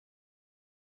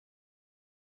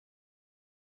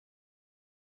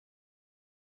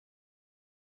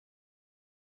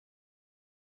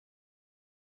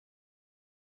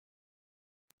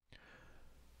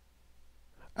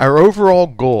Our overall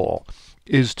goal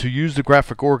is to use the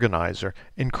graphic organizer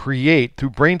and create,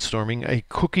 through brainstorming, a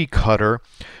cookie cutter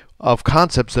of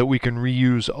concepts that we can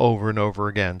reuse over and over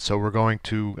again. So we're going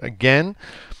to, again,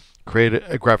 create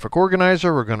a graphic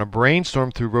organizer. We're going to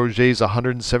brainstorm through Roget's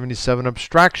 177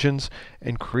 abstractions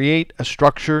and create a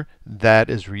structure that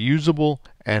is reusable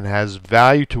and has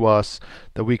value to us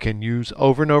that we can use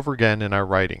over and over again in our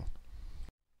writing.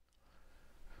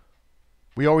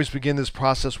 We always begin this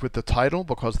process with the title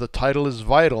because the title is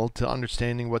vital to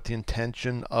understanding what the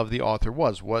intention of the author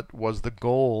was. What was the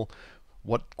goal?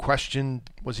 What question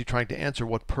was he trying to answer?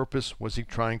 What purpose was he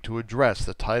trying to address?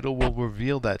 The title will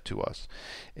reveal that to us.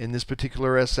 In this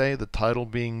particular essay, the title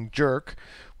being Jerk,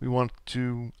 we want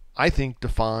to, I think,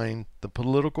 define the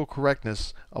political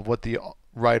correctness of what the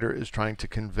writer is trying to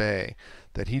convey.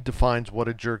 That he defines what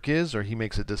a jerk is, or he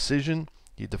makes a decision,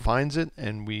 he defines it,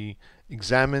 and we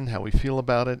examine how we feel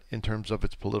about it in terms of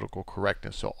its political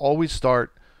correctness. So always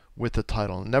start with the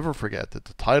title. Never forget that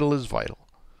the title is vital.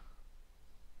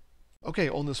 Okay,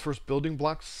 on this first building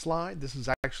block slide, this is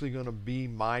actually going to be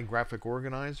my graphic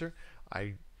organizer.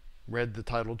 I read the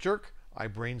title Jerk, I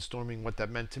brainstorming what that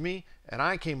meant to me, and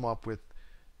I came up with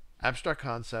abstract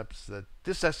concepts that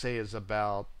this essay is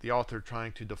about the author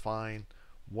trying to define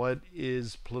what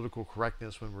is political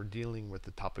correctness when we're dealing with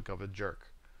the topic of a jerk.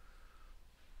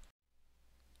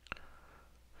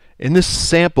 In this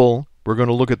sample, we're going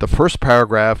to look at the first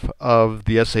paragraph of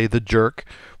the essay, The Jerk.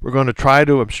 We're going to try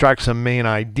to abstract some main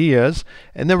ideas,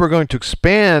 and then we're going to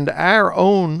expand our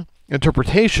own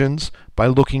interpretations by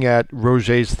looking at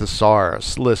Roget's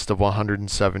thesaurus list of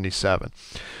 177.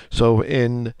 So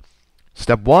in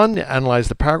step one, analyze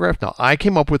the paragraph. Now, I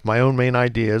came up with my own main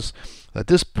ideas that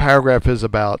this paragraph is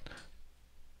about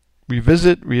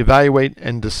revisit, reevaluate,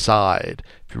 and decide.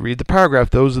 If you read the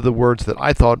paragraph, those are the words that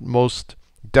I thought most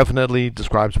definitely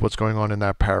describes what's going on in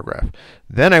that paragraph.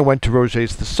 Then I went to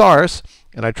Roget's thesaurus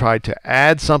and I tried to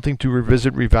add something to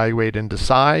revisit, reevaluate, and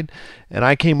decide, and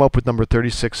I came up with number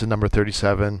 36 and number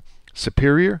 37,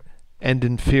 superior and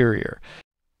inferior.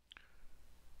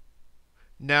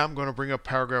 Now I'm going to bring up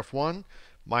paragraph 1.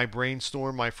 My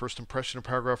brainstorm, my first impression of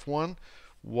paragraph 1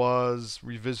 was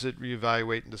revisit,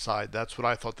 reevaluate, and decide. That's what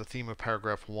I thought the theme of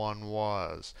paragraph 1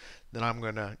 was. Then I'm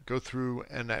going to go through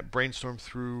and brainstorm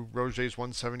through Roget's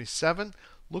 177,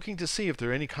 looking to see if there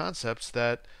are any concepts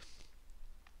that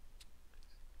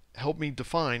help me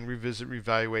define revisit,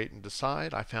 reevaluate, and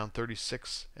decide. I found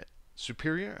 36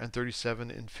 superior and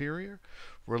 37 inferior,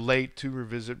 relate to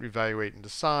revisit, reevaluate, and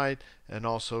decide, and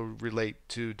also relate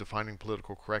to defining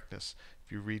political correctness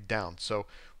if you read down. So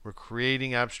we're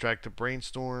creating abstractive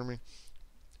brainstorming,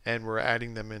 and we're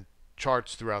adding them in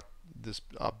charts throughout this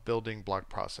building block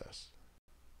process.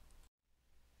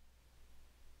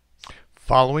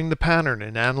 Following the pattern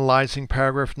and analyzing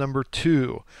paragraph number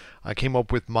 2, I came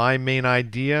up with my main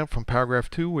idea from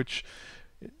paragraph 2, which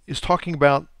is talking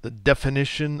about the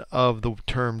definition of the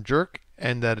term jerk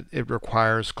and that it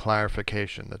requires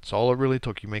clarification. That's all it really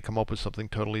took. You may come up with something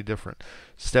totally different.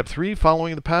 Step 3,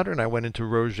 following the pattern, I went into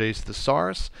Roget's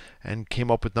thesaurus and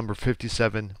came up with number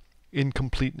 57,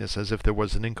 incompleteness, as if there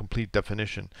was an incomplete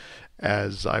definition,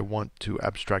 as I want to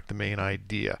abstract the main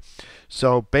idea.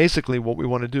 So basically what we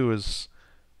want to do is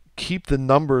keep the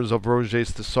numbers of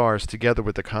Roget's thesaurus together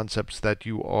with the concepts that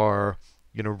you are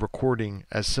recording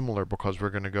as similar, because we're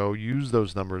going to go use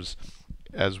those numbers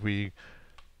as we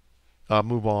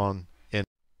move on.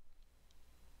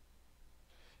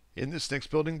 In this next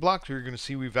building block, you're going to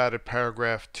see we've added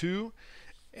paragraph 2,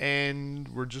 and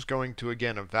we're just going to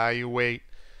again evaluate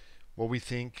what we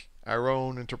think our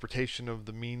own interpretation of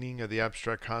the meaning of the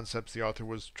abstract concepts the author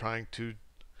was trying to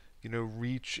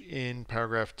reach in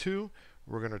paragraph 2.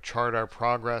 We're going to chart our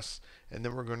progress, and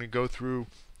then we're going to go through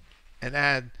and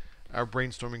add our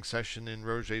brainstorming session in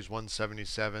Roget's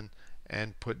 177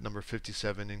 and put number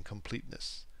 57,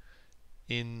 incompleteness,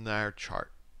 in our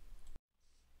chart.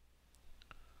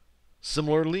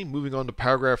 Similarly, moving on to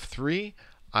paragraph 3,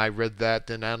 I read that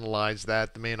and analyzed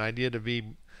that, the main idea to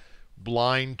be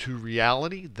blind to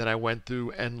reality. Then I went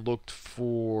through and looked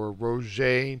for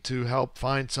Roget to help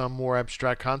find some more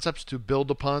abstract concepts to build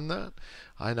upon that,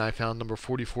 and I found number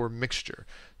 44, mixture.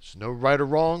 There's no right or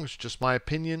wrong, it's just my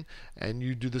opinion, and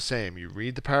you do the same. You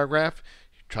read the paragraph,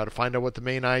 you try to find out what the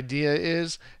main idea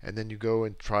is, and then you go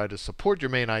and try to support your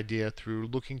main idea through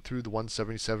looking through the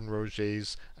 177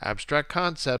 Roget's abstract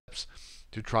concepts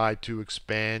to try to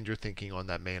expand your thinking on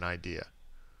that main idea.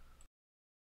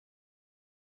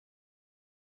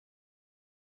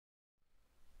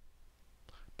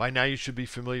 By now you should be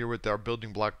familiar with our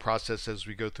building block process as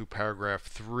we go through paragraph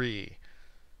 3.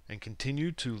 and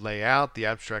continue to lay out the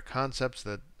abstract concepts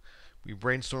that we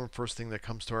brainstorm, first thing that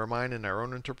comes to our mind in our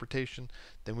own interpretation.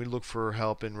 Then we look for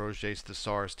help in Roget's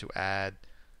thesaurus to add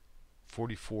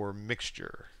 44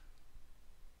 mixture.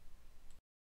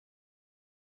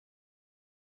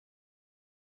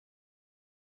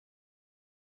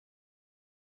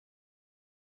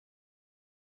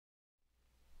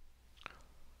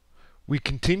 We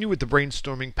continue with the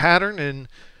brainstorming pattern in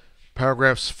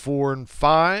paragraphs 4 and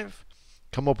 5.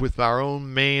 Come up with our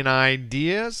own main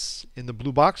ideas in the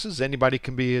blue boxes. Anybody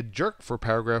can be a jerk for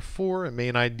paragraph 4, and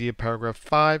main idea paragraph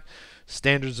 5.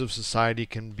 Standards of society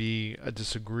can be a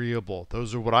disagreeable.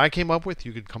 Those are what I came up with.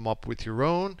 You could come up with your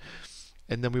own.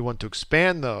 And then we want to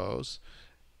expand those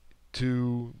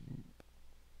to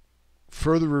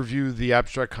further review the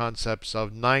abstract concepts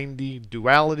of 90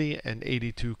 duality and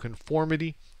 82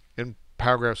 conformity in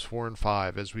paragraphs 4 and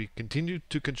 5 as we continue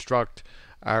to construct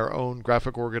our own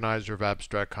graphic organizer of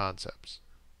abstract concepts.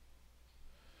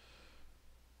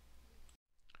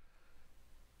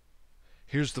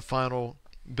 Here's the final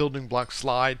building block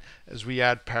slide as we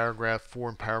add paragraph 4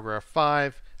 and paragraph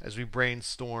 5 as we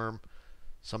brainstorm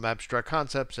some abstract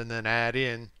concepts and then add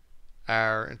in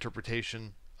our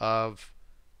interpretation of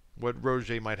what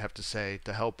Roget might have to say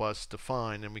to help us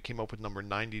define, and we came up with number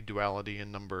 90 duality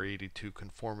and number 82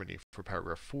 conformity for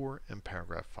paragraph 4 and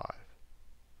paragraph 5.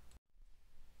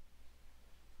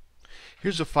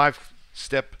 Here's a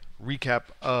 5-step recap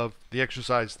of the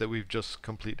exercise that we've just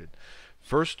completed.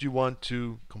 First, you want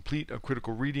to complete a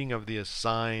critical reading of the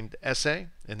assigned essay,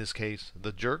 in this case,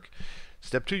 The Jerk.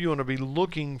 Step 2, you want to be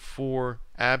looking for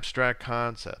abstract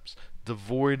concepts,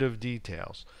 devoid of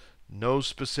details. No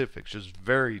specifics, just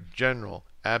very general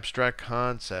abstract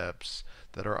concepts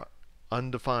that are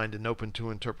undefined and open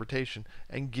to interpretation,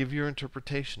 and give your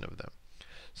interpretation of them.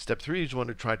 Step 3 is you want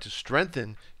to try to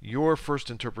strengthen your first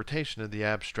interpretation of the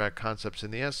abstract concepts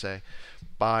in the essay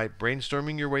by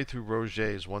brainstorming your way through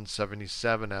Roget's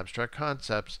 177 abstract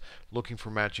concepts, looking for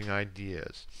matching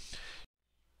ideas.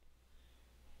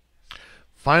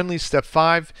 Finally, step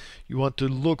 5, you want to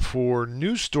look for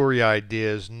new story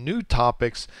ideas, new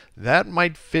topics that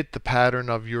might fit the pattern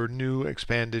of your new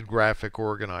expanded graphic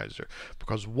organizer.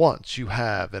 Because once you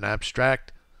have an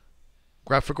abstract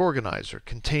graphic organizer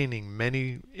containing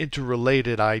many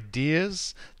interrelated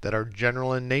ideas that are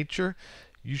general in nature,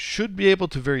 you should be able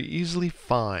to very easily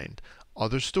find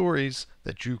other stories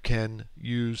that you can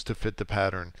use to fit the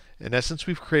pattern. In essence,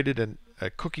 we've created a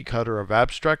cookie cutter of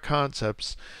abstract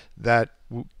concepts that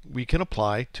we can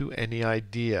apply to any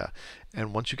idea.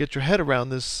 And once you get your head around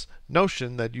this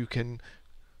notion that you can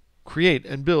create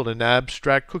and build an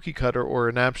abstract cookie cutter or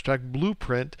an abstract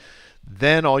blueprint,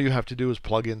 then all you have to do is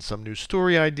plug in some new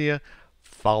story idea,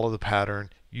 follow the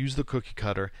pattern, use the cookie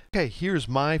cutter. Okay, here's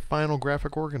my final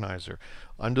graphic organizer.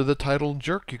 Under the title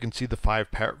Jerk, you can see the 5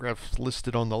 paragraphs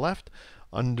listed on the left.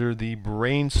 Under the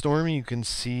brainstorming, you can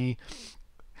see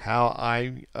how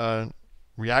I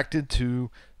reacted to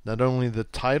not only the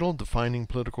title, defining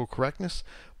political correctness,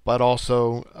 but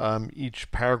also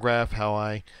each paragraph, how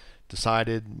I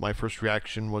decided my first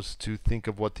reaction was to think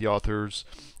of what the author's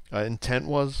intent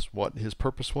was, what his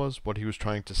purpose was, what he was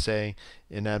trying to say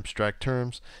in abstract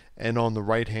terms. And on the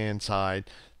right hand side,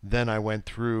 then I went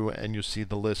through and you'll see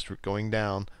the list going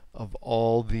down of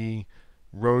all the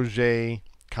Roget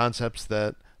concepts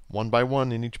that one by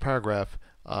one in each paragraph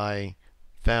I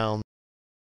found.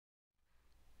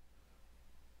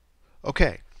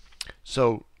 Okay,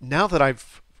 so now that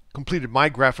I've completed my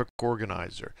graphic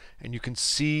organizer and you can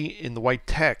see in the white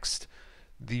text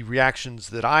the reactions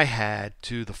that I had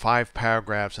to the 5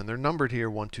 paragraphs, and they're numbered here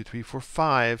 1, 2, 3, 4,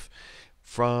 5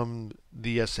 from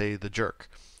the essay The Jerk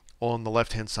on the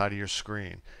left hand side of your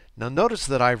screen. Now notice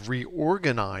that I've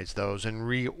reorganized those and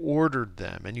reordered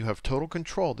them, and you have total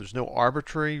control. There's no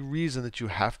arbitrary reason that you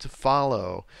have to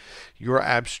follow your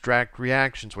abstract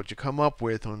reactions, what you come up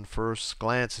with on first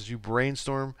glance as you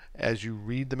brainstorm, as you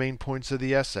read the main points of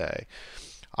the essay.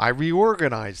 I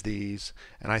reorganized these,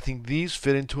 and I think these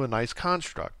fit into a nice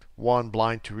construct. 1,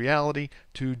 blind to reality.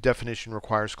 2, definition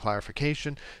requires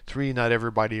clarification. 3, not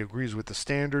everybody agrees with the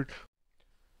standard.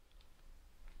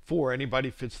 4, anybody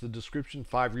fits the description.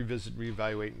 5, revisit,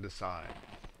 reevaluate, and decide.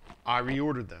 I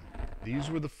reordered them. These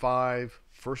were the 5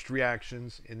 first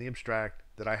reactions in the abstract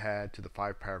that I had to the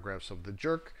 5 paragraphs of The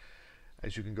Jerk.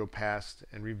 As you can go past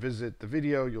and revisit the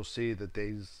video, you'll see that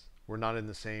these were not in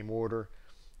the same order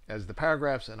as the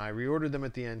paragraphs, and I reordered them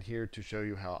at the end here to show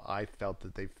you how I felt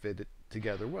that they fit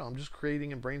together well. I'm just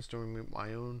creating and brainstorming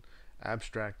my own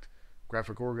abstract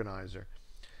graphic organizer.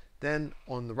 Then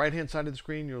on the right hand side of the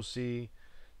screen, you'll see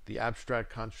the abstract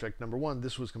construct number 1.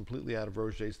 This was completely out of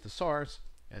Roget's thesaurus,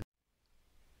 and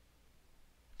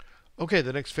Okay,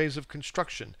 the next phase of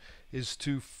construction is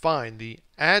to find the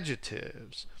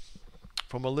adjectives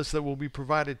from a list that will be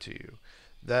provided to you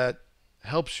that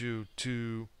helps you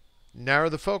to narrow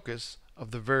the focus of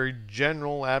the very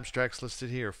general abstracts listed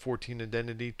here: 14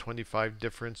 identity, 25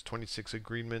 difference, 26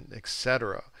 agreement,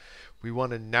 etc. We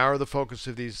want to narrow the focus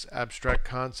of these abstract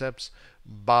concepts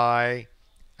by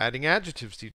adding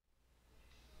adjectives to each.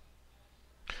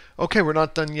 Okay, we're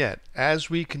not done yet. As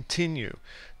we continue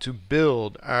to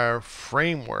build our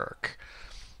framework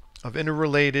of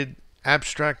interrelated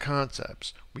abstract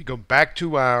concepts, we go back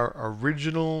to our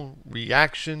original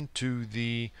reaction to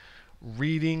the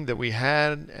reading that we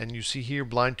had, and you see here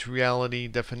blind to reality,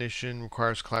 definition,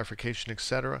 requires clarification,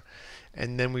 etc.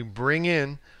 And then we bring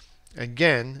in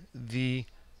again the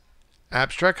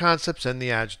abstract concepts and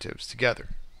the adjectives together.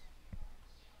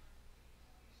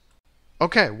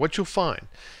 Okay, what you'll find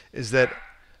is that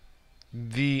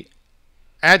the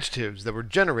adjectives that were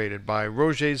generated by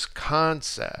Roget's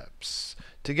concepts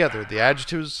together, the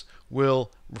adjectives will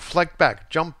reflect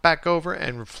back, jump back over,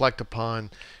 and reflect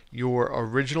upon your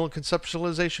original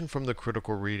conceptualization from the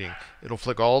critical reading. It'll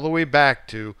flick all the way back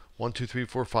to 1, 2, 3,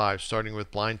 4, 5, starting with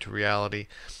blind to reality,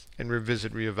 and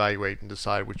revisit, reevaluate, and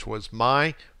decide which was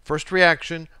my first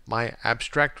reaction, my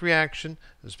abstract reaction,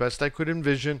 as best I could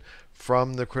envision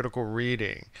from the critical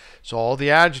reading. So all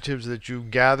the adjectives that you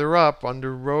gather up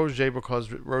under Roget, because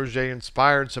Roget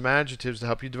inspired some adjectives to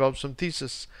help you develop some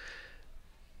thesis,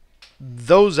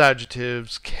 those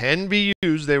adjectives can be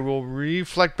used. They will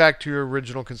reflect back to your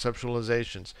original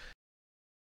conceptualizations.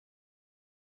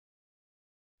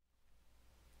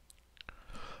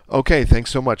 Okay, thanks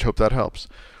so much. Hope that helps.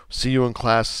 See you in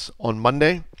class on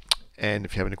Monday. And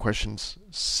if you have any questions,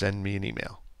 send me an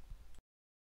email.